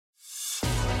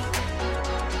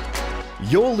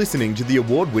You're listening to the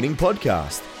award-winning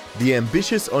podcast, The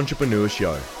Ambitious Entrepreneur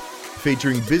Show,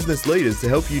 featuring business leaders to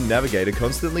help you navigate a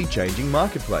constantly changing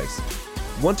marketplace.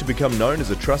 Want to become known as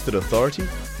a trusted authority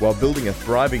while building a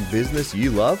thriving business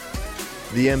you love?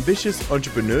 The Ambitious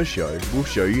Entrepreneur Show will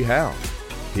show you how.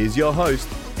 Here's your host,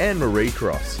 Anne-Marie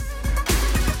Cross.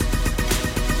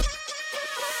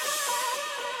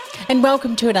 And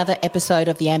welcome to another episode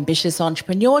of the Ambitious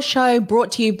Entrepreneur Show, brought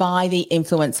to you by the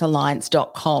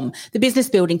influencealliance.com, the business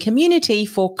building community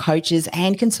for coaches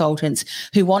and consultants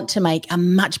who want to make a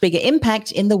much bigger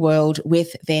impact in the world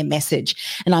with their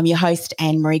message. And I'm your host,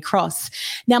 Anne-Marie Cross.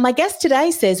 Now, my guest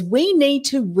today says we need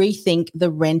to rethink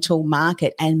the rental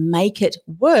market and make it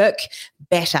work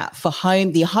better for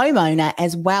the homeowner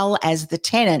as well as the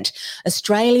tenant.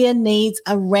 Australia needs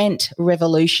a rent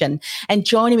revolution. And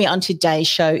joining me on today's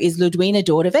show is Ludwina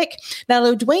Dautovic. Now,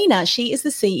 Ludwina, she is the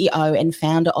CEO and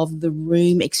founder of the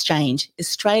Room Exchange,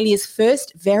 Australia's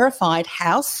first verified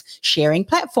house sharing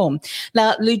platform.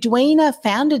 Now, Ludwina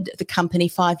founded the company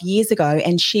 5 years ago,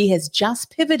 and she has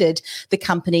just pivoted the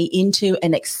company into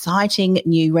an exciting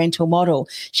new rental model.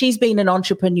 She's been an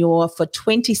entrepreneur for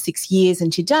 26 years,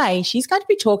 and today she's going to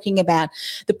be talking about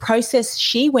the process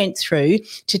she went through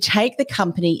to take the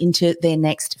company into their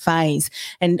next phase.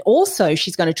 And also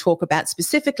she's going to talk about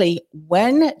specifically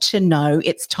when to know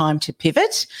it's time to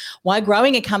pivot, why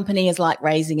growing a company is like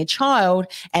raising a child,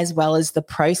 as well as the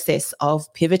process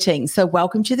of pivoting. So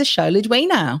welcome to the show,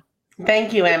 Ludwina.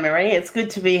 Thank you, Anne-Marie. It's good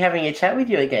to be having a chat with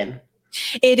you again.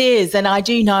 It is. And I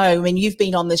do know, and you've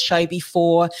been on the show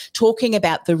before talking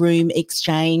about the Room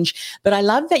Exchange, but I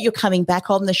love that you're coming back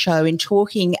on the show and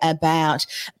talking about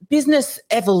business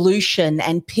evolution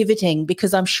and pivoting,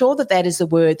 because I'm sure that that is a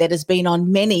word that has been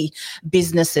on many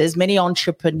businesses, many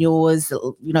entrepreneurs,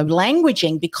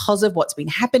 languaging because of what's been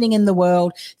happening in the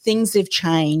world. Things have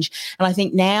changed. And I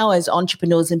think now as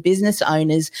entrepreneurs and business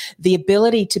owners, the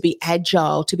ability to be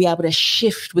agile, to be able to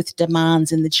shift with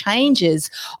demands and the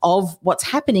changes of what's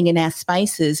happening in our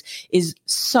spaces is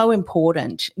so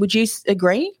important. Would you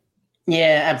agree?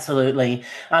 Yeah, absolutely.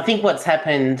 I think what's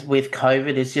happened with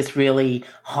COVID has just really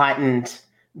heightened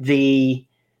a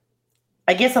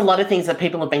lot of things that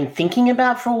people have been thinking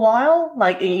about for a while.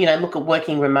 Like, look at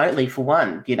working remotely for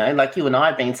one, like you and I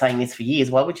have been saying this for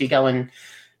years. Why would you go and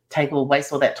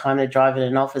waste all that time to drive in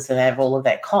an office and have all of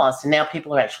that cost? And now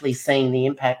people are actually seeing the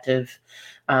impact of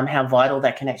how vital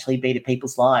that can actually be to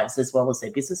people's lives as well as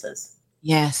their businesses.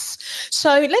 Yes.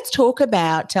 So let's talk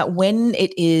about when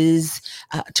it is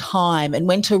time and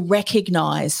when to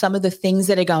recognise some of the things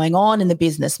that are going on in the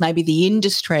business, maybe the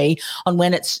industry, on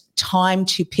when it's time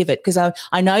to pivot. Because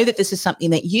I know that this is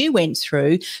something that you went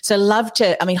through. So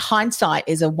hindsight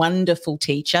is a wonderful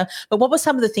teacher. But what were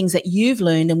some of the things that you've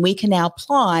learned and we can now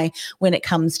apply when it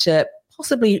comes to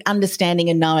possibly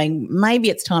understanding and knowing maybe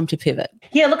it's time to pivot?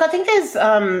 Yeah, look, I think there's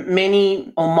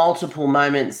many or multiple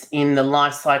moments in the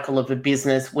life cycle of a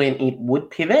business when it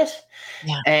would pivot.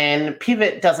 Yeah. And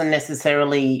pivot doesn't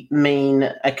necessarily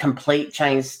mean a complete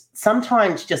change.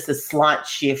 Sometimes just a slight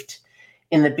shift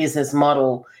in the business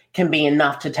model can be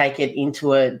enough to take it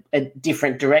into a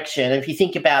different direction. If you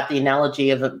think about the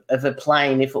analogy of a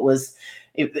plane,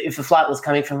 if a flight was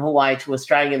coming from Hawaii to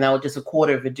Australia and they were just a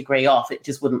quarter of a degree off, it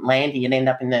just wouldn't land and end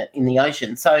up in the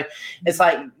ocean. So it's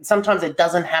like sometimes it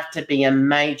doesn't have to be a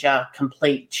major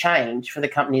complete change for the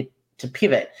company to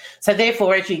pivot. So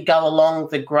therefore, as you go along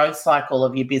the growth cycle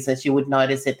of your business, you would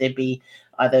notice that there'd be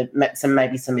either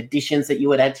maybe some additions that you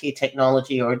would add to your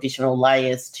technology or additional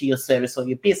layers to your service or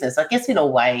your business. I guess in a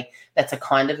way that's a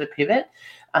kind of a pivot.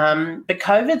 But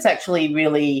COVID's actually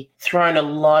really thrown a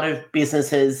lot of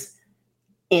businesses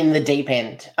in the deep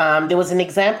end. There was an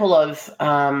example of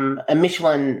a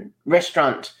Michelin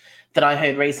restaurant that I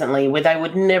heard recently where they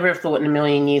would never have thought in a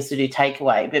million years to do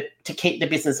takeaway, but to keep the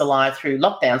business alive through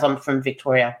lockdowns. I'm from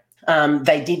Victoria.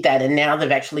 They did that, and now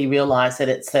they've actually realised that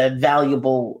it's a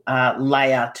valuable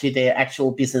layer to their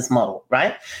actual business model,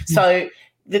 right? Mm-hmm. So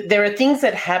there are things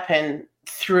that happen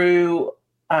through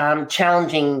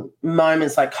challenging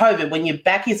moments like COVID. When your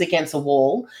back is against a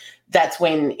wall, that's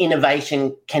when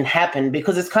innovation can happen,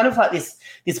 because it's kind of like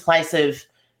this place of,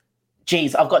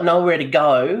 geez, I've got nowhere to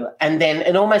go. And then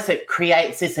it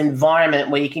creates this environment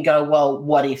where you can go, well,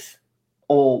 what if,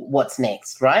 or what's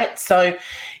next, right? So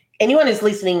anyone who's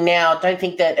listening now, don't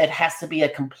think that it has to be a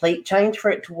complete change for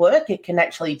it to work. It can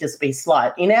actually just be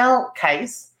slight. In our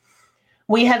case,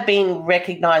 we have been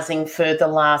recognising for the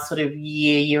last sort of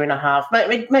year and a half,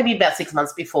 maybe about 6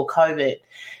 months before COVID,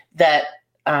 that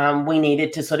we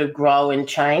needed to sort of grow and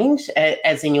change.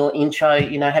 As in your intro,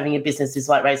 having a business is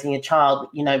like raising a child.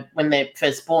 When they're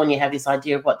first born, you have this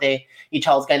idea of what your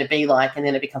child's going to be like, and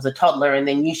then it becomes a toddler, and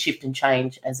then you shift and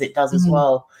change as it does as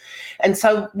well. And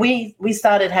so we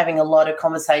started having a lot of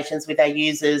conversations with our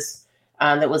users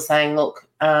that was saying, look,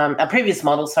 our previous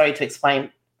model, sorry to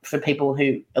explain for people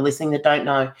who are listening that don't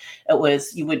know, it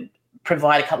was you would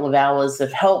provide a couple of hours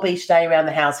of help each day around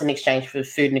the house in exchange for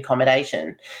food and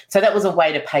accommodation. So that was a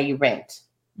way to pay you rent.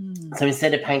 So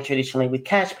instead of paying traditionally with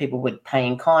cash, people would pay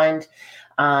in kind,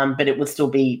 but it would still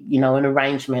be, an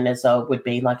arrangement as though it would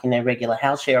be like in a regular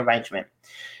house share arrangement.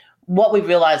 What we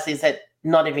realised is that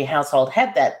not every household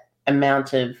had that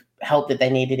amount of help that they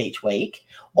needed each week,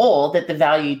 or that the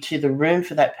value to the room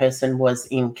for that person was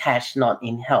in cash, not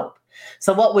in help.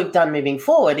 So what we've done moving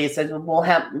forward is that,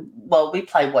 we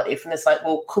play what if, and it's like,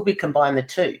 well, could we combine the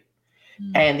two?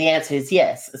 And the answer is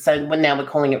yes. So now we're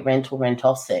calling it rent or rent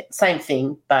offset. Same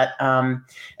thing, but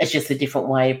it's just a different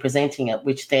way of presenting it,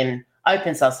 which then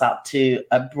opens us up to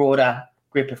a broader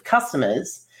group of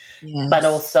customers, but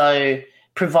also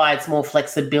provides more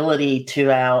flexibility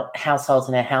to our households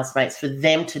and our housemates for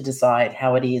them to decide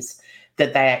how it is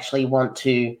that they actually want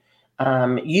to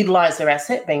utilise their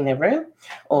asset, being their room,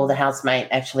 or the housemate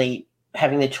actually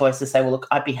having the choice to say, well, look,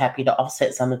 I'd be happy to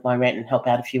offset some of my rent and help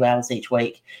out a few hours each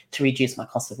week to reduce my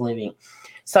cost of living.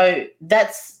 So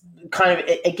that's kind of,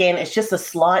 again, it's just a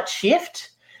slight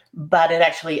shift, but it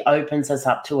actually opens us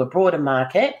up to a broader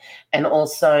market and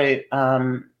also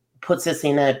puts us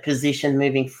in a position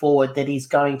moving forward that is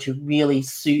going to really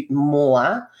suit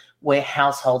more where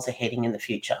households are heading in the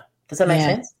future. Does that make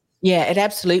sense? Yeah, it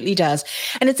absolutely does.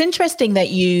 And it's interesting that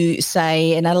you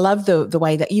say, and I love the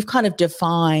way that you've kind of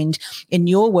defined in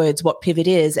your words what pivot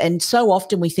is. And so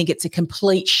often we think it's a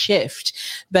complete shift.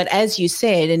 But as you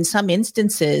said, in some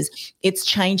instances, it's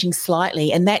changing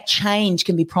slightly. And that change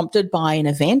can be prompted by an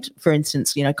event. For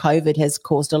instance, COVID has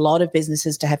caused a lot of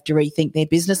businesses to have to rethink their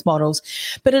business models.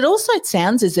 But it also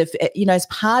sounds as if, as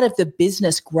part of the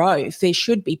business growth, there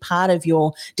should be part of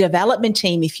your development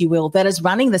team, if you will, that is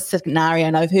running the scenario.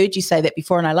 And I've heard you say that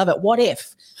before, and I love it. What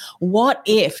if? What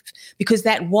if? Because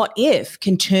that what if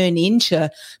can turn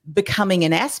into becoming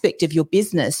an aspect of your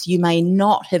business you may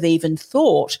not have even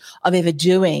thought of ever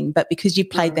doing, but because you've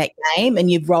played that game and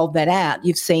you've rolled that out,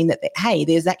 you've seen that, hey,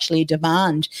 there's actually a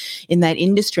demand in that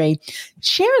industry.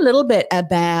 Share a little bit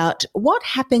about what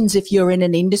happens if you're in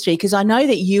an industry, because I know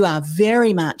that you are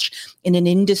very much in an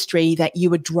industry that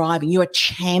you are driving, you are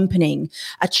championing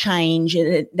a change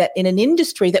in an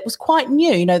industry that was quite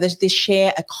new, there's this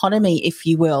share economy, if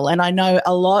you will. And I know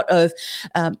a lot of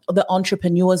the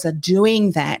entrepreneurs are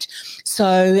doing that.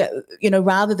 So,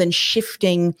 rather than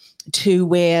shifting to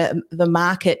where the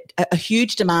market, a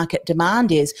huge market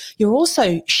demand is, you're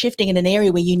also shifting in an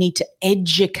area where you need to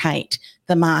educate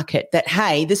the market that,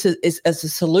 hey, this is a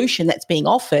solution that's being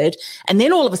offered. And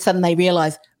then all of a sudden they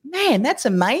realize, man, that's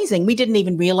amazing. We didn't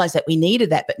even realize that we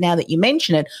needed that. But now that you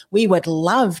mention it, we would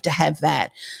love to have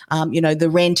that, the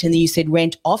rent, and you said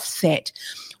rent offset.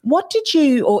 What did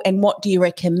you, and what do you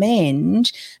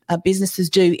recommend businesses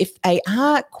do if they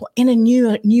are in a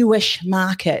newish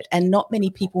market and not many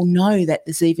people know that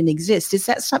this even exists? Is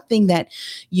that something that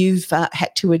you've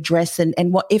had to address?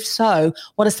 And what, if so,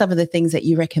 what are some of the things that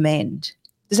you recommend?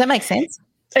 Does that make sense?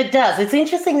 It does. It's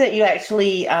interesting that you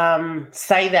actually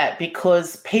say that,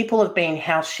 because people have been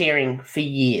house sharing for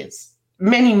years,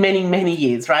 many, many, many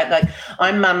years, right? Like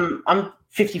I'm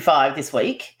 55 this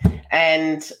week,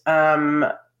 and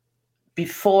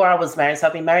before I was married, so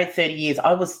I've been married 30 years,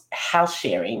 I was house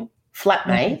sharing,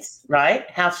 flatmates, right?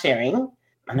 House sharing,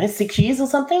 6 years or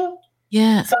something.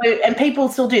 Yeah. So, and people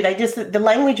still do. They just, the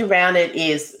language around it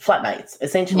is flatmates,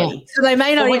 essentially. Yeah. So they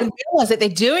may not even realize that they're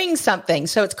doing something.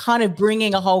 So it's kind of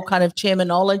bringing a whole kind of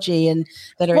terminology and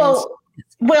that are.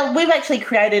 Well, we've actually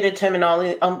created a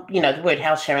terminology. The word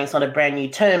house sharing is not a brand new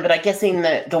term, but I guess in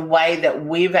the way that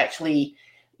we've actually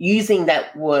using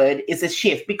that word is a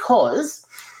shift, because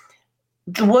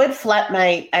the word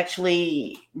flatmate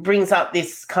actually brings up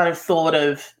this kind of thought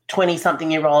of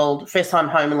 20-something-year-old first-time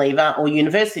home leaver or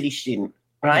university student,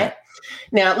 right? Yeah.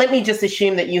 Now, let me just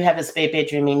assume that you have a spare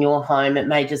bedroom in your home. It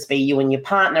may just be you and your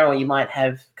partner, or you might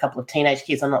have a couple of teenage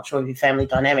kids. I'm not sure of your family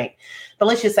dynamic. But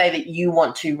let's just say that you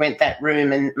want to rent that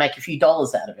room and make a few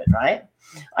dollars out of it, right?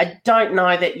 I don't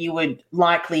know that you would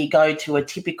likely go to a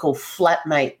typical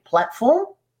flatmate platform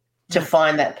to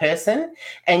find that person.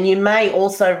 And you may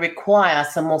also require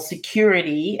some more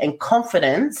security and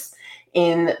confidence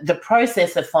in the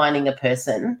process of finding a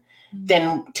person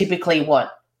than typically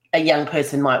what a young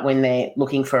person might when they're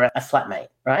looking for a flatmate,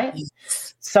 right?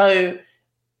 Yes. So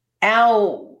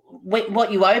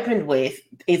what you opened with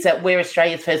is that we're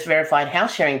Australia's first verified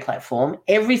house sharing platform.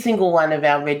 Every single one of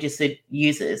our registered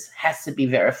users has to be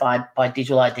verified by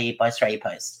digital ID by Australia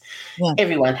Post. Yeah.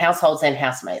 Everyone, households and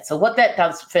housemates. So what that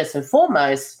does first and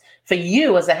foremost for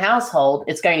you as a household,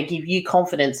 it's going to give you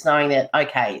confidence knowing that,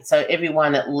 okay, so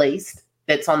everyone at least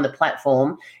that's on the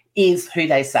platform is who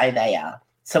they say they are.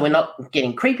 So we're not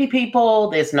getting creepy people.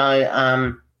 There's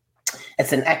no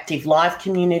it's an active live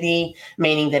community,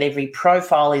 meaning that every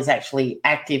profile is actually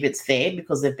active. It's there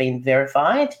because they've been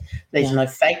verified. There's no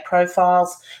fake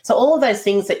profiles. So all of those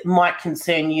things that might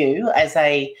concern you as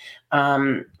a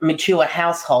mature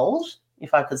household,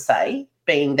 if I could say,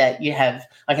 being that you have,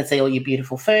 I can see all your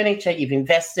beautiful furniture, you've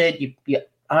invested, you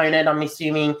own it, I'm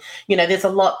assuming. There's a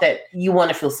lot that you want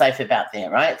to feel safe about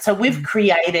there, right? So we've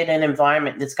created an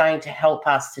environment that's going to help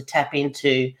us to tap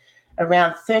into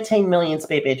around 13 million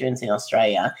spare bedrooms in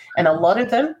Australia, and a lot of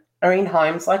them are in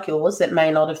homes like yours that may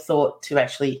not have thought to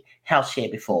actually house share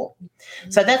before.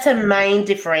 So that's a main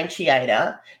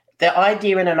differentiator. The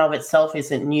idea in and of itself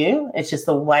isn't new. It's just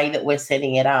the way that we're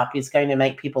setting it up is going to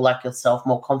make people like yourself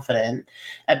more confident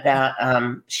about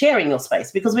sharing your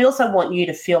space, because we also want you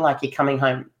to feel like you're coming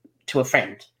home to a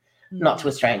friend, not to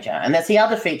a stranger. And that's the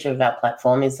other feature of our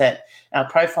platform, is that our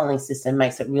profiling system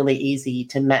makes it really easy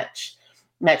to match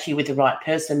you with the right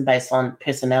person based on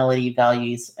personality,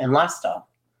 values, and lifestyle.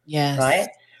 Yes. Right?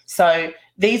 So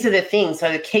these are the things.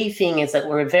 So the key thing is that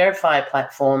we're a verified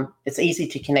platform. It's easy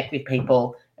to connect with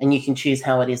people, and you can choose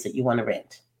how it is that you want to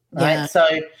rent. Right? Yeah. So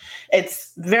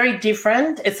it's very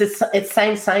different. It's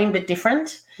same, but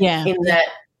different. Yeah. In that,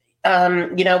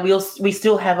 we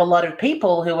still have a lot of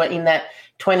people who are in that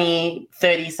 20,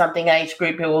 30-something age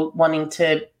group who are wanting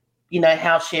to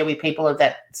house share with people of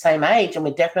that same age, and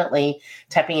we're definitely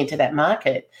tapping into that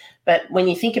market. But when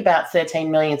you think about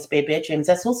 13 million spare bedrooms,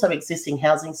 that's also existing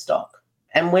housing stock.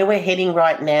 And where we're heading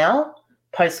right now,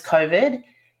 post-COVID,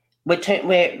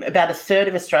 we're about a third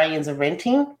of Australians are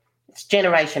renting. It's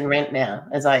generation rent now,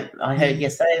 as I heard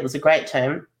yesterday. It was a great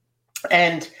term.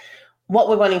 And what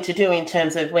we're wanting to do in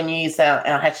terms of when you use our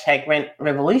hashtag rent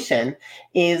revolution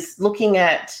is looking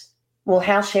at, well,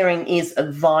 house sharing is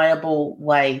a viable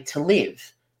way to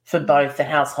live for both the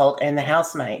household and the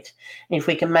housemate. And if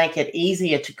we can make it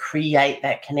easier to create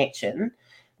that connection,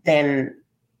 then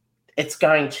it's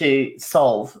going to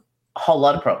solve a whole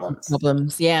lot of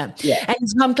problems. Yeah. And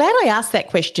I'm glad I asked that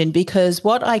question, because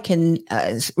what I can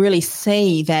really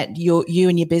see that you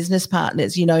and your business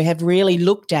partners, have really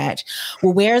looked at,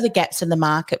 well, where are the gaps in the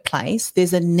marketplace?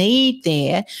 There's a need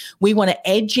there. We want to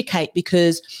educate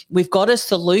because we've got a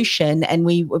solution, and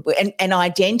and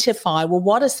identify, well,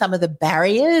 what are some of the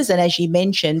barriers? And as you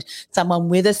mentioned, someone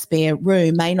with a spare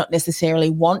room may not necessarily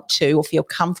want to or feel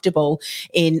comfortable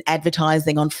in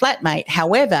advertising on Flatmate.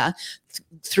 However,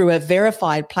 through a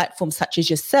verified platform such as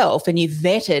yourself, and you've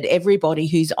vetted everybody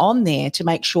who's on there to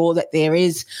make sure that there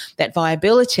is that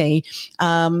viability,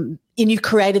 and you've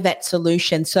created that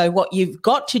solution. So what you've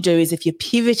got to do is, if you're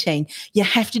pivoting, you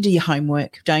have to do your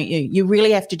homework, don't you? You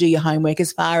really have to do your homework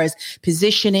as far as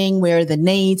positioning, where are the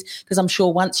needs, because I'm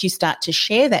sure once you start to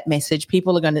share that message,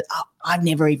 people are going to, I've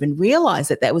never even realised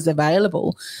that was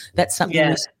available. That's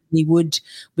something we would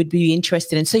be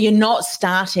interested in. So you're not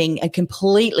starting a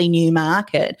completely new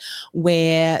market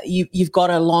where you've got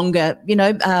a longer,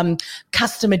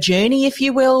 customer journey, if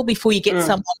you will, before you get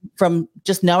someone from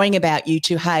just knowing about you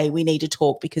to, hey, we need to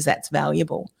talk because that's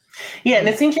valuable. Yeah, and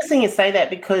it's interesting you say that,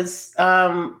 because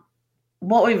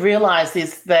what we've realised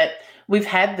is that we've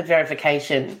had the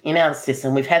verification in our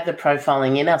system. We've had the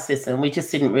profiling in our system. We just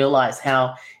didn't realise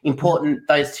how important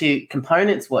those two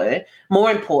components were, more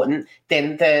important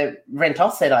than the rent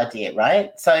offset idea,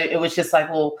 right? So it was just like,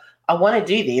 well, I want to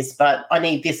do this, but I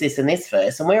need this, this, and this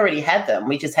first. And we already had them.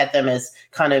 We just had them as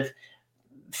kind of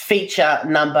feature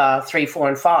number 3, 4,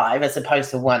 and 5 as opposed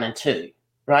to 1 and 2,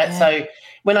 right? Yeah. So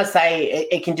when I say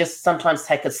it can just sometimes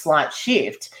take a slight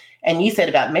shift, and you said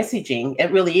about messaging,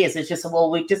 it really is. It's just, well,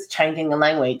 we're just changing the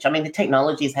language. I mean, the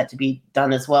technologies had to be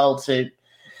done as well to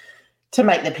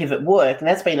make the pivot work, and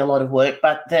that's been a lot of work.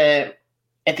 But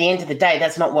at the end of the day,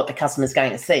 that's not what the customer's going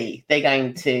to see. They're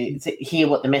going to hear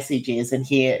what the message is and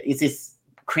hear, is this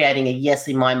creating a yes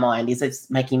in my mind? Is it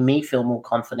making me feel more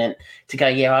confident to go,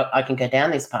 yeah, I can go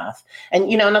down this path? And,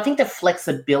 and I think the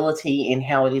flexibility in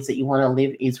how it is that you want to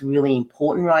live is really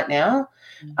important right now.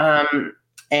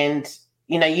 And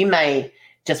you may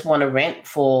just want to rent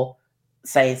for,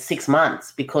 say, 6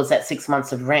 months, because that 6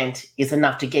 months of rent is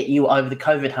enough to get you over the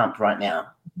COVID hump right now,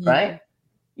 right?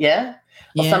 Yeah?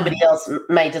 Or somebody else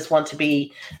may just want to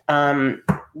be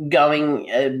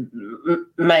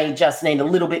may just need a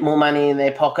little bit more money in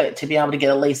their pocket to be able to get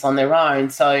a lease on their own.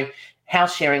 So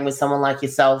house sharing with someone like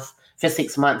yourself for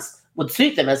 6 months would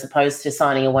suit them as opposed to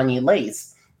signing a 1-year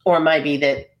lease. Or maybe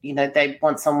that, they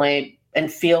want somewhere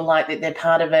and feel like that they're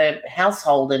part of a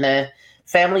household in a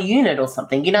family unit or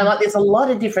something. Like there's a lot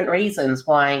of different reasons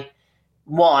why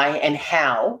and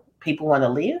how people want to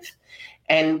live.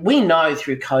 And we know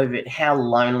through COVID how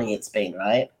lonely it's been,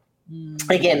 right?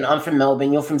 Again, I'm from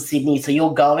Melbourne, you're from Sydney, so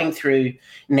you're going through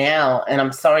now, and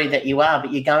I'm sorry that you are,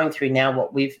 but you're going through now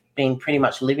what we've been pretty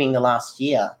much living the last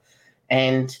year.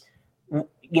 And,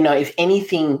 if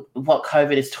anything, what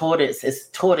COVID has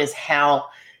taught us how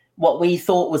what we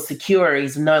thought was secure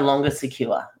is no longer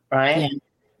secure, right? Yeah,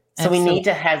 so we need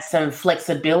to have some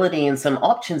flexibility and some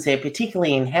options there,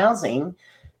 particularly in housing,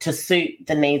 to suit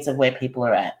the needs of where people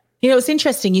are at. It's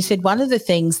interesting. You said one of the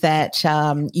things that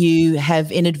you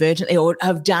have inadvertently or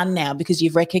have done now because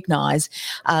you've recognised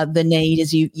the need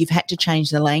is you've had to change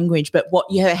the language. But what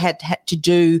you had to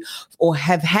do or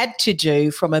have had to do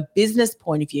from a business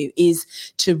point of view is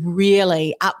to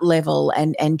really up-level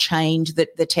and change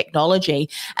the technology.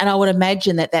 And I would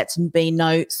imagine that that's been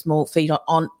no small feat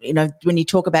on when you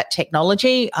talk about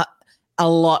technology, a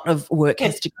lot of work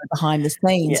has to go behind the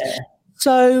scenes. Yeah.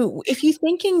 So if you're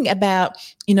thinking about,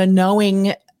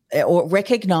 knowing or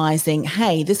recognising,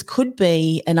 hey, this could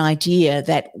be an idea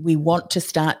that we want to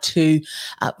start to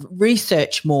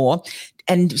research more.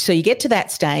 And so you get to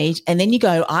that stage and then you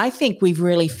go, I think we've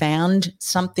really found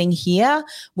something here.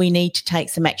 We need to take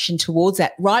some action towards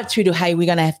that, right through to, hey, we're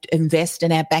going to have to invest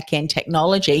in our back-end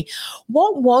technology.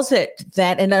 What was it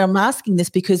that, and I'm asking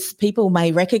this because people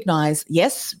may recognise,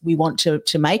 yes, we want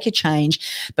to make a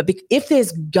change, but if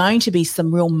there's going to be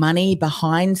some real money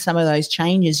behind some of those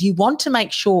changes, you want to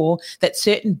make sure that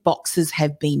certain boxes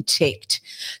have been ticked.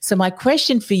 So my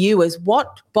question for you is,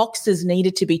 what boxes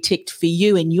needed to be ticked for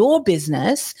you in your business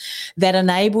that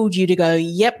enabled you to go,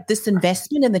 yep, this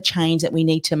investment and the change that we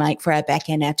need to make for our back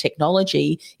end, our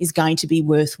technology is going to be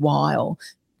worthwhile?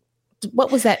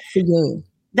 What was that for you?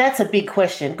 That's a big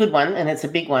question. Good one, and it's a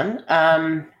big one.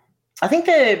 I think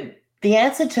the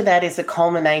answer to that is a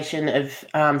culmination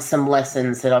of some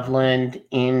lessons that I've learned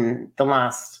in the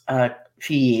last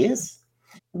few years.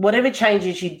 Whatever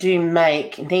changes you do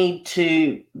make need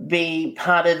to be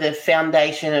part of the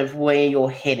foundation of where you're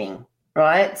heading,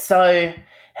 right? So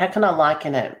how can I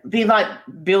liken it? Be like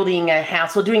building a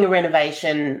house or doing a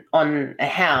renovation on a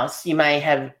house. You may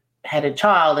have had a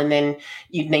child and then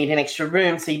you'd need an extra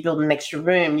room, so you build an extra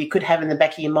room. You could have in the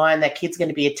back of your mind that kid's going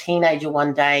to be a teenager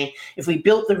one day. If we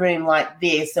built the room like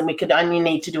this, and we could only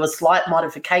need to do a slight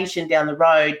modification down the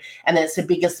road, and then it's a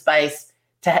bigger space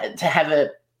to have a,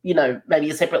 maybe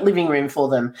a separate living room for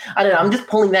them. I don't know. I'm just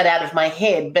pulling that out of my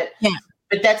head, but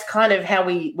that's kind of how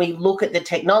we look at the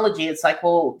technology. It's like,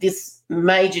 well, this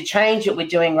major change that we're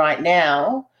doing right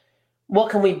now, what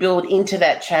can we build into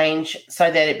that change so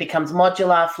that it becomes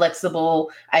modular, flexible,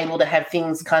 able to have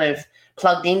things kind of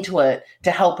plugged into it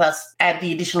to help us add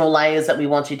the additional layers that we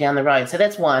want to down the road. So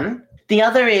that's one. The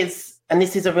other is, and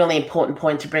this is a really important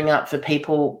point to bring up for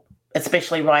people,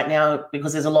 especially right now,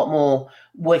 because there's a lot more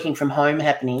working from home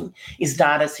happening, is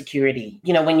data security.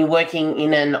 When you're working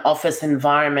in an office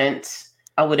environment,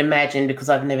 I would imagine, because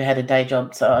I've never had a day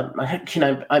job, so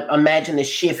I imagine the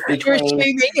shift between... You're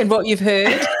assuming in what you've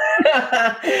heard.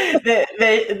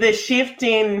 the shift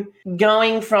in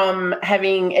going from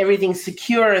having everything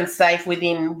secure and safe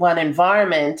within one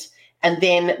environment and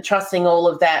then trusting all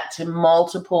of that to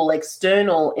multiple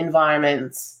external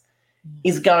environments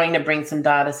is going to bring some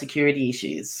data security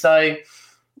issues. So,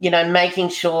 making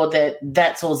sure that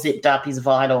that's all zipped up is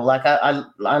vital. Like I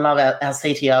love our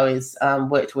CTO is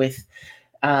worked with,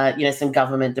 some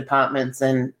government departments,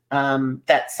 and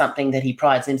that's something that he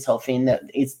prides himself in,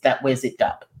 that we're zipped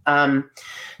up.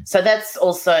 So that's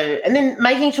also, and then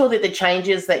making sure that the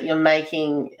changes that you're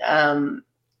making,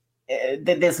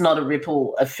 that there's not a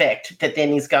ripple effect that then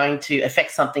is going to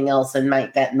affect something else and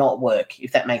make that not work,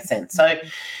 if that makes sense. So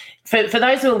for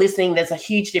those who are listening, there's a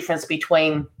huge difference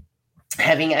between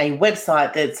having a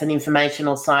website that's an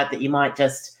informational site that you might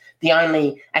just, the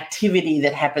only activity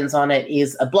that happens on it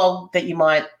is a blog that you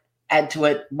might add to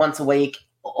it once a week,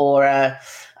 or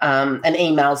an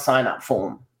email sign-up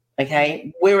form.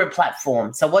 Okay, we're a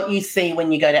platform. So what you see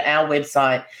when you go to our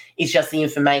website is just the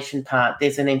information part.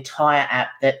 There's an entire app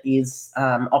that is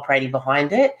operating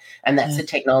behind it, and that's the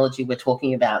technology we're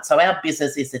talking about. So our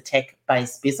business is a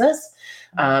tech-based business,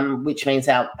 which means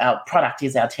our product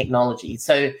is our technology.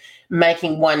 So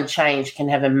making one change can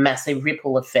have a massive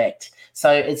ripple effect.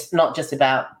 So it's not just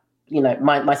about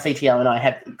my CTO and I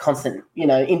have constant,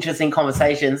 interesting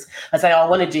conversations. I say, I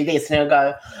want to do this. And he'll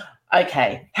go,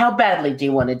 okay, how badly do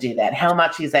you want to do that? How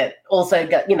much is that also,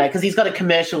 because he's got a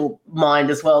commercial mind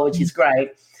as well, which is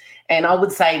great. And I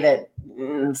would say that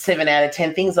 7 out of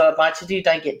 10 things that I'd like to do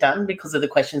don't get done because of the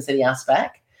questions that he asks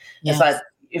back. Yes. It's like,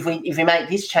 if we make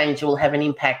this change, it will have an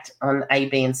impact on A,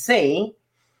 B, and C.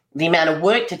 The amount of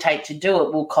work to take to do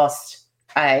it will cost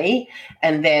A,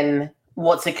 and then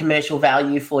what's the commercial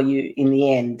value for you in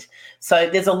the end? So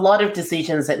there's a lot of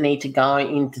decisions that need to go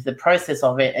into the process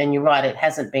of it. And you're right, it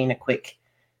hasn't been a quick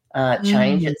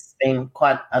change. It's been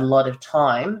quite a lot of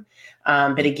time.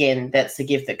 But again, that's the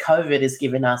gift that COVID has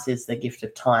given us, is the gift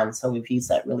of time. So we've used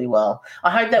that really well.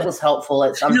 I hope that was helpful.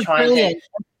 I'm trying to...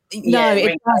 No,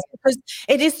 it does, because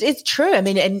it's true. I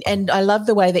mean, and I love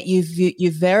the way that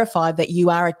you've verified that you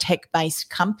are a tech-based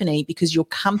company, because your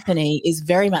company is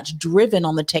very much driven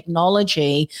on the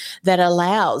technology that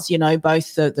allows,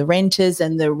 both the renters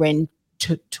and the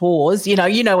renters, you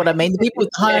know what I mean, the people at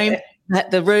home,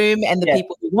 the room, and the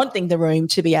people who wanting the room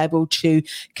to be able to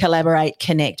collaborate,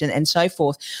 connect, and so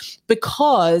forth.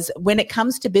 Because when it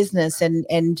comes to business, and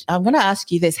I'm going to ask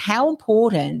you this, how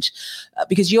important,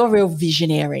 because you're a real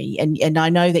visionary, and I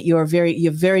know that you're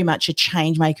very much a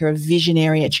change maker, a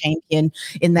visionary, a champion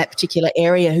in that particular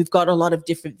area who've got a lot of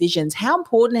different visions. How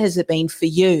important has it been for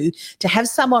you to have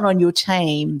someone on your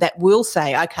team that will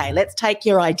say, okay, let's take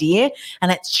your idea and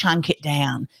let's chunk it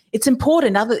down? It's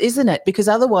important, isn't it? Because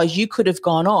otherwise you could have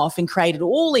gone off and created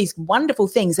all these wonderful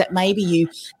things that maybe you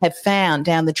have found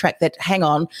down the track that, hang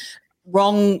on,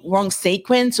 wrong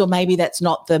sequence, or maybe that's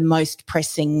not the most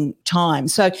pressing time.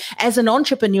 So as an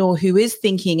entrepreneur who is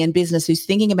thinking, in business, who's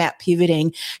thinking about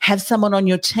pivoting, have someone on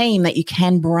your team that you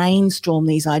can brainstorm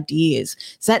these ideas.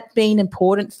 Has that been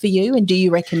important for you? And do you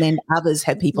recommend others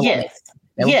have people? Yes.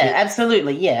 Yeah,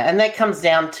 absolutely. Yeah. And that comes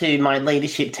down to my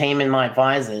leadership team and my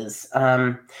advisors.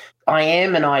 I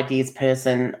am an ideas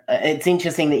person. It's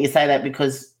interesting that you say that,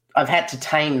 because I've had to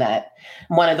tame that.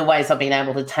 One of the ways I've been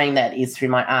able to tame that is through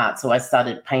my art. So I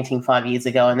started painting 5 years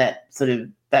ago, and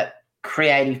that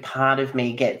creative part of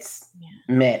me gets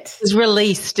met. It's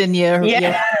released in your...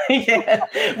 Yeah,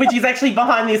 which is actually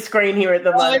behind this screen here at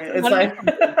the moment. It's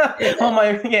like all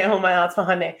my art's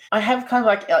behind there. I have kind of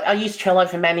like, I use Trello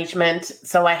for management.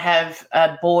 So I have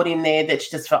a board in there that's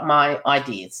just for my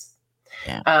ideas.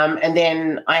 Yeah. And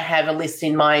then I have a list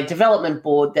in my development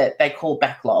board that they call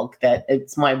backlog, that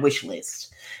it's my wish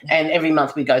list. Yeah. And every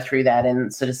month we go through that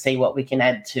and sort of see what we can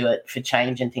add to it for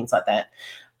change and things like that.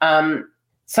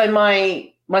 So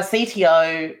my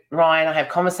CTO, Ryan, I have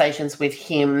conversations with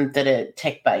him that are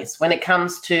tech-based. When it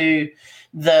comes to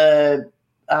the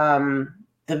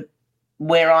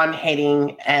where I'm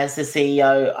heading as the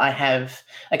CEO, I have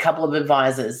a couple of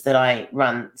advisors that I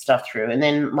run stuff through. And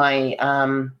then my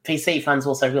VC fund's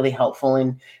also really helpful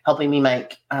in helping me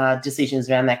make decisions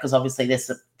around that, because obviously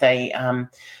they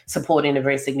support in a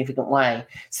very significant way.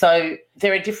 So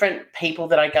there are different people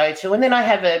that I go to. And then I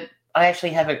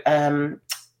actually have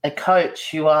a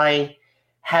coach who I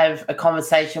have a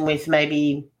conversation with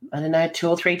maybe, 2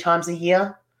 or 3 times a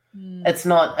year. It's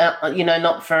not,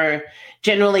 not for...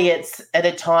 Generally, it's at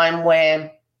a time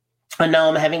where I know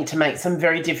I'm having to make some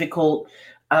very difficult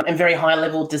and very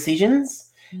high-level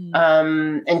decisions,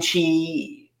 and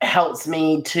she helps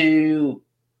me to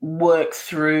work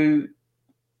through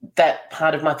that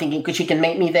part of my thinking, because she can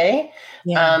meet me there.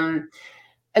 Yeah.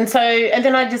 And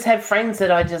then I just have friends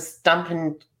that I just dump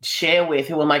and share with,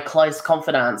 who are my close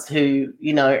confidants, who,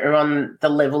 are on the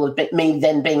level of me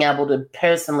then being able to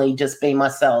personally just be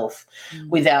myself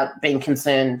without being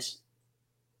concerned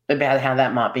about how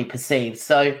that might be perceived.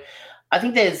 So I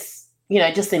think there's,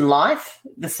 just in life,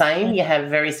 the same. You have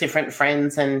various different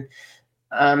friends and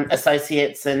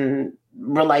associates and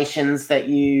relations that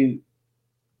you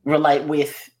relate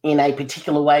with in a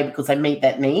particular way because they meet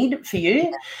that need for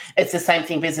you. It's the same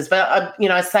thing in business. But,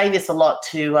 I say this a lot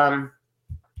to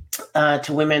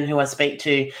women who I speak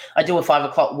to. I do a 5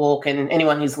 o'clock walk, and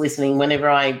anyone who's listening, whenever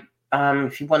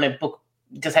if you want to book,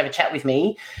 just have a chat with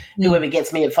me, whoever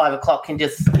gets me at 5 o'clock can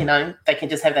just, they can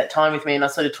just have that time with me, and I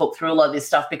sort of talk through a lot of this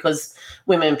stuff, because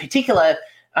women in particular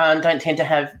don't tend to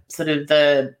have sort of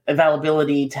the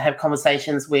availability to have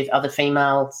conversations with other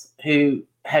females who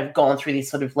have gone through this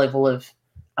sort of level of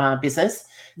business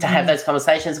to have those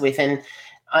conversations with. And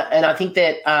I think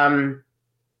that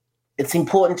it's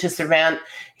important to surround.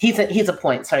 Here's a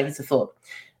thought.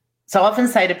 So I often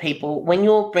say to people, when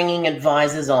you're bringing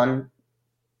advisors on,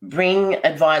 bring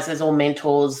advisors or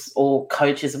mentors or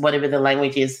coaches, whatever the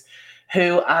language is,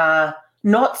 who are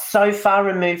not so far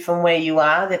removed from where you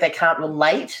are that they can't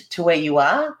relate to where you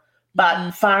are,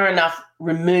 but far enough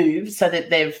removed so that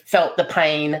they've felt the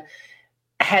pain,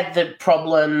 had the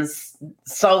problems,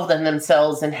 solved them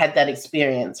themselves, and had that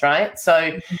experience, right?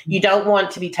 So you don't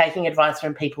want to be taking advice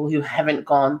from people who haven't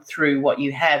gone through what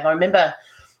you have. I remember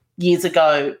years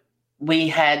ago we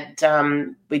had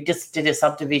we just did a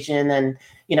subdivision, and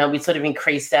we sort of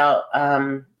increased our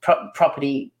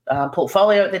property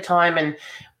portfolio at the time, and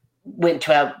went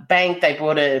to our bank. They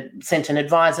sent an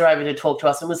advisor over to talk to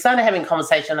us, and we started having a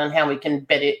conversation on how we can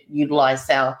better utilise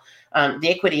our the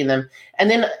equity in them. And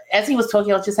then as he was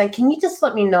talking, I was just saying, can you just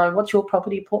let me know what's your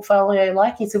property portfolio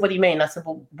like? He said, what do you mean? I said,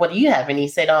 well, what do you have? And he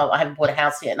said, I haven't bought a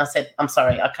house yet. And I said, I'm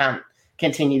sorry, I can't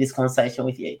continue this conversation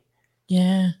with you.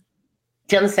 Yeah.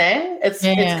 Do you understand? It's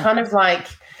kind of like,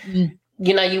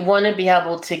 you want to be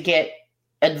able to get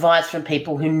advice from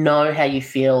people who know how you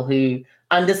feel, who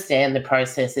understand the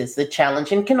processes, the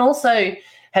challenge, and can also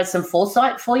have some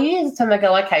foresight for you. So they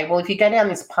go, okay, well, if you go down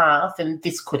this path, then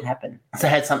this could happen. So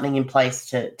had something in place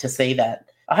to see that.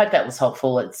 I hope that was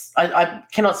helpful. I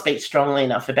cannot speak strongly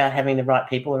enough about having the right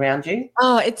people around you.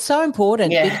 Oh, it's so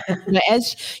important. Yeah. Because,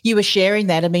 as you were sharing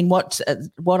that, I mean, what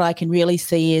I can really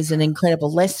see is an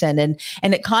incredible lesson, and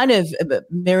it kind of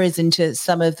mirrors into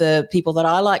some of the people that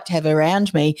I like to have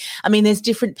around me. I mean, there's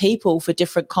different people for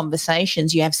different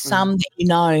conversations. You have some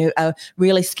that are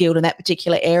really skilled in that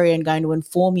particular area and going to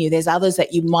inform you. There's others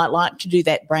that you might like to do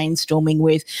that brainstorming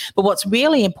with. But what's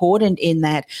really important in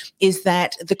that is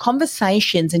that the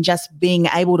conversation and just being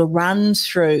able to run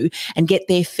through and get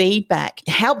their feedback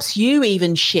helps you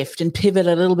even shift and pivot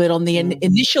a little bit on the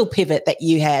initial pivot that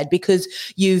you had, because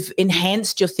you've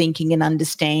enhanced your thinking and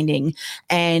understanding.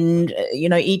 And,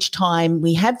 each time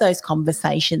we have those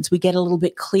conversations, we get a little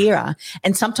bit clearer.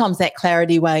 And sometimes that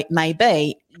clarity may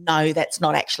be, no, that's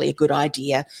not actually a good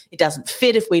idea. It doesn't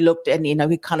fit if we looked and,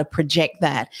 we kind of project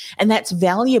that. And that's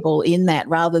valuable in that,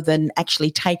 rather than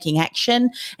actually taking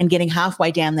action and getting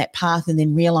halfway down that path and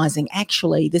then realizing,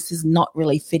 actually, this is not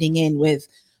really fitting in with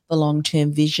the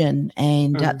long-term vision.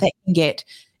 And that can get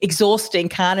exhausting,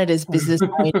 can't it, as business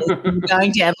owners? You're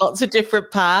going down lots of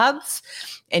different paths,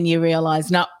 and you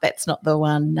realise, no, that's not the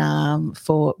one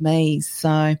for me.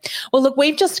 So, well, look,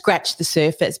 we've just scratched the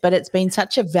surface, but it's been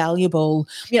such a valuable,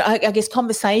 I guess,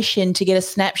 conversation to get a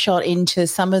snapshot into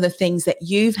some of the things that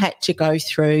you've had to go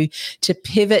through to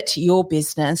pivot your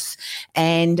business,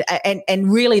 and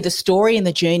really the story and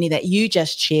the journey that you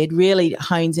just shared really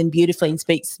hones in beautifully and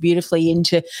speaks beautifully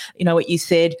into, what you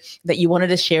said, that you wanted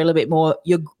to share a little bit more.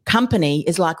 Your company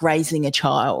is like raising a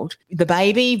child. The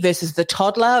baby versus the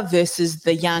toddler versus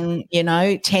the young,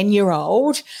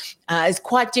 10-year-old is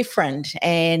quite different.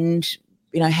 And,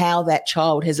 how that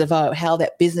child has evolved, how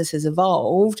that business has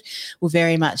evolved will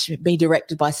very much be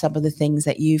directed by some of the things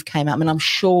that you've came up. And I'm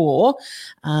sure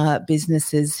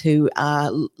businesses who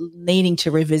are needing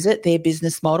to revisit their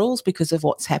business models because of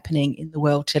what's happening in the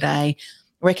world today,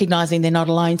 recognising they're not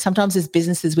alone. Sometimes as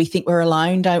businesses we think we're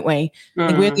alone, don't we?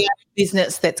 Think we're the only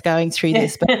business that's going through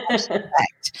this, but in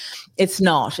fact, it's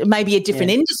not. It may be a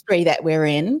different industry that we're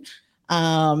in,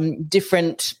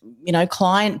 different,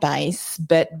 client base,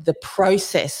 but the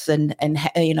process and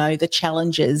the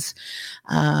challenges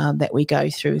that we go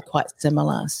through are quite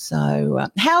similar. So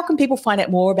how can people find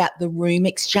out more about the Room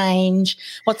Exchange?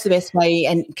 What's the best way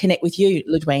and connect with you,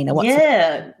 Ludwina?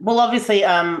 Well, obviously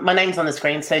my name's on the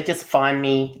screen, so just find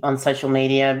me on social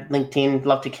media, LinkedIn.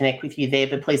 Love to connect with you there,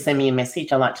 but please send me a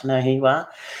message. I'd like to know who you are.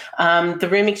 The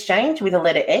Room Exchange with a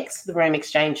letter X,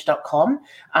 theroomexchange.com.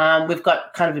 We've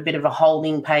got kind of a bit of a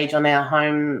holding page on our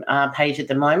home page at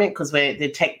the moment, because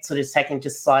the tech sort of taken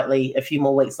just slightly a few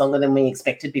more weeks longer than we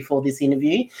expected before this interview.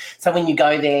 So when you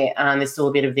go there, there's still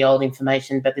a bit of the old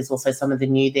information, but there's also some of the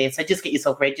new there. So just get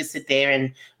yourself registered there,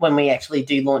 and when we actually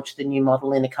do launch the new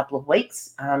model in a couple of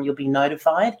weeks, you'll be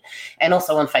notified. And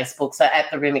also on Facebook, so at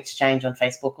the Room Exchange on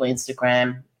Facebook or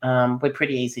Instagram. We're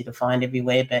pretty easy to find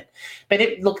everywhere, but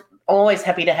look, always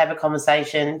happy to have a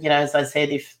conversation. As I said,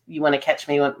 if you want to catch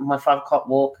me on my 5 o'clock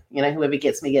walk, whoever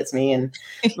gets me, and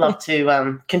love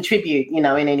to contribute, in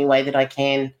any way that I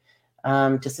can,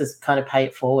 just to kind of pay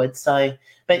it forward. So,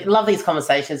 but love these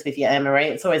conversations with you, Anne-Marie.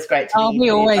 It's always great to be we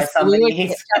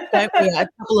catch up, don't we? A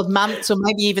couple of months, or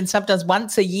maybe even sometimes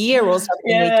once a year or something.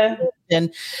 Yeah.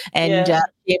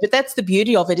 But that's the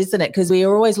beauty of it, isn't it? Because we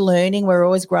are always learning, we're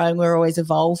always growing, we're always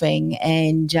evolving,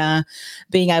 and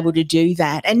being able to do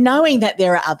that, and knowing that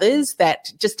there are others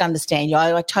that just understand you.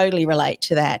 I totally relate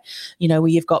to that. Where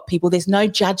you've got people, there's no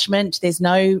judgment, there's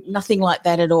nothing like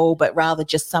that at all, but rather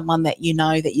just someone that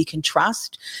that you can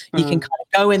trust. You can kind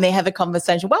of go in there, have a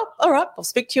conversation. Well, all right, I'll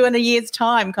speak to you in a year's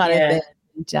time, kind of thing.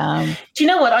 Do you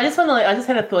know what? I just had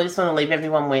a thought. I just want to leave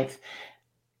everyone with.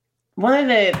 one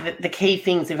of the key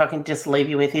things, if I can just leave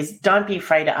you with, is don't be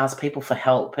afraid to ask people for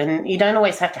help. And you don't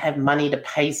always have to have money to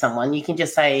pay someone. You can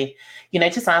just say,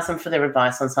 just ask them for their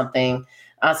advice on something,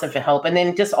 ask them for help, and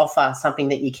then just offer something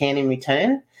that you can in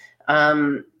return.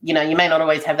 You may not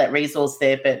always have that resource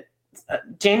there, but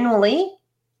generally,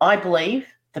 I believe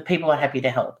that people are happy to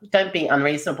help. Don't be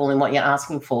unreasonable in what you're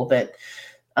asking for, but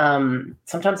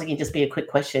sometimes it can just be a quick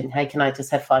question. Hey, can I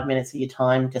just have 5 minutes of your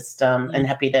time? And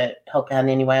happy to help out in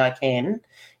any way I can.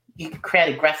 You can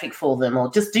create a graphic for them,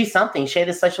 or just do something, share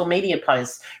the social media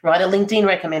posts, write a LinkedIn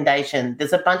recommendation.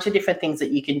 There's a bunch of different things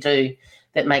that you can do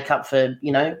that make up for,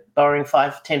 borrowing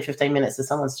 5, 10, 15 minutes of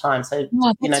someone's time. So,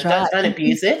 don't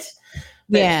abuse it.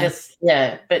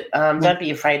 But don't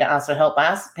be afraid to ask for help. I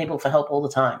ask people for help all the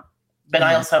time. But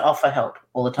I also offer help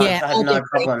all the time, so I have no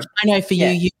problem. I know for you,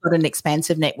 you've got an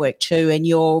expansive network too, and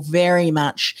you're very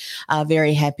much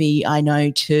very happy, I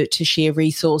know, to share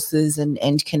resources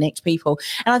and connect people.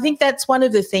 And I think that's one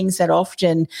of the things that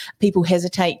often people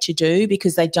hesitate to do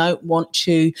because they don't want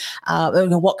to,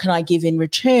 what can I give in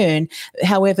return?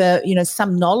 However,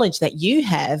 some knowledge that you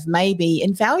have may be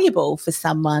invaluable for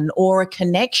someone, or a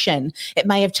connection. It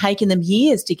may have taken them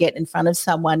years to get in front of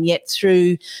someone, yet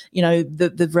through,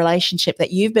 the relationship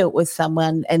that you've built with someone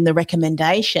and the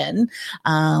recommendation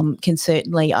can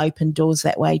certainly open doors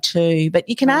that way too. But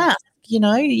you can ask, you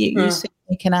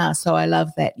certainly can ask. So I love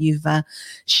that you've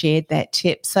shared that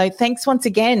tip. So thanks once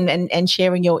again and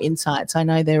sharing your insights. I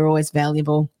know they're always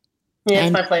valuable. Yeah,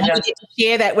 it's my pleasure. I get to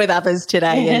share that with others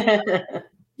today.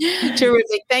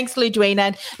 Terrific. Thanks,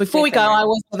 Ludwina. Before we go, I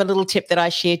always have a little tip that I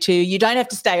share too. You don't have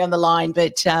to stay on the line,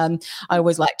 but I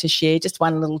always like to share just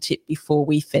one little tip before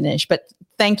we finish. But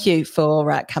thank you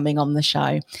for coming on the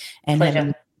show and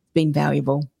having been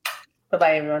valuable.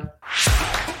 Bye-bye, everyone.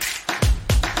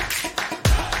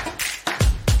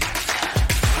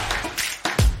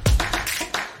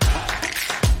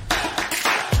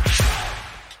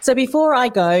 So before I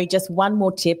go, just one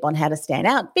more tip on how to stand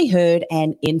out, be heard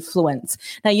and influence.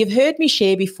 Now, you've heard me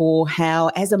share before how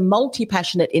as a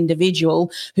multi-passionate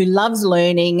individual who loves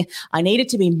learning, I needed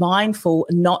to be mindful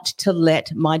not to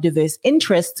let my diverse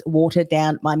interests water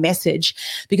down my message,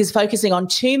 because focusing on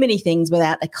too many things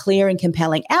without a clear and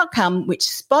compelling outcome which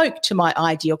spoke to my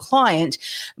ideal client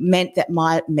meant that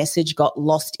my message got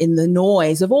lost in the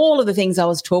noise of all of the things I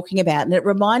was talking about. And it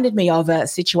reminded me of a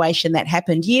situation that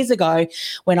happened years ago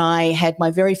when I had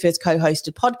my very first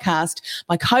co-hosted podcast.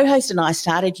 My co-host and I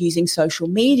started using social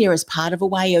media as part of a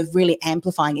way of really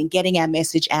amplifying and getting our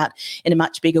message out in a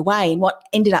much bigger way. And what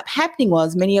ended up happening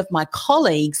was many of my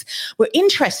colleagues were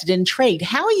interested, intrigued.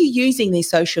 How are you using these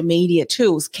social media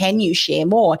tools? Can you share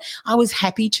more? I was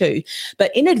happy to.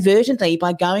 But inadvertently,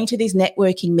 by going to these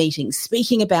networking meetings,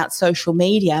 speaking about social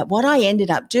media, what I ended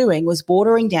up doing was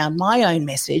watering down my own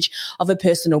message of a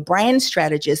personal brand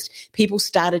strategist. People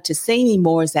started to see me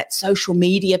more as that social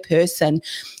media person.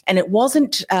 And it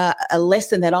wasn't a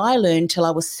lesson that I learned till I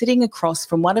was sitting across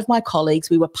from one of my colleagues.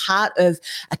 We were part of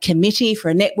a committee for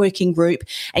a networking group.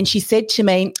 And she said to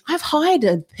me, I've hired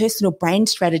a personal brand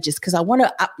strategist because I want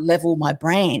to up-level my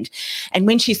brand. And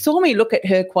when she saw me look at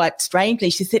her quite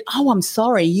strangely, she said, oh, I'm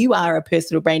sorry, you are a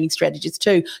personal branding strategist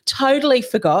too. Totally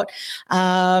forgot.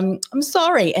 I'm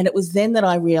sorry. And it was then that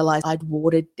I realized I'd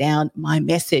watered down my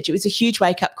message. It was a huge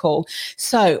wake-up call.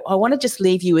 So I want to just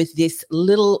leave you with this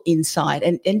little insight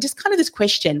and just kind of this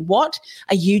question: what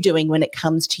are you doing when it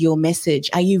comes to your message?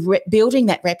 Are you building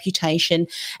that reputation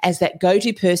as that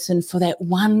go-to person for that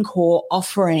one core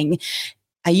offering?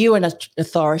 Are you an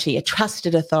authority, a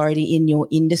trusted authority in your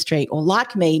industry? Or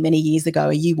like me many years ago,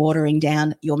 are you watering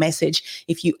down your message?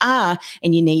 If you are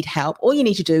and you need help, all you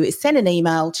need to do is send an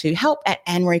email to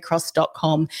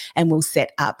help@annemariecross.com and we'll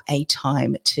set up a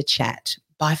time to chat.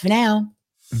 Bye for now.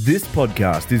 This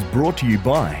podcast is brought to you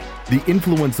by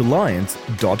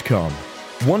theinfluencealliance.com.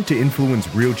 Want to influence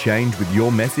real change with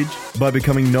your message by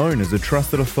becoming known as a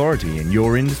trusted authority in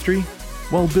your industry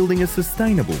while building a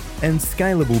sustainable and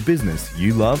scalable business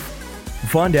you love?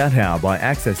 Find out how by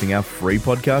accessing our free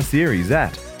podcast series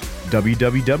at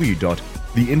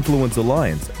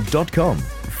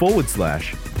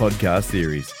www.theinfluencealliance.com/podcast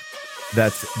series.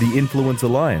 That's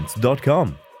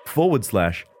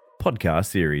theinfluencealliance.com/podcast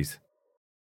series.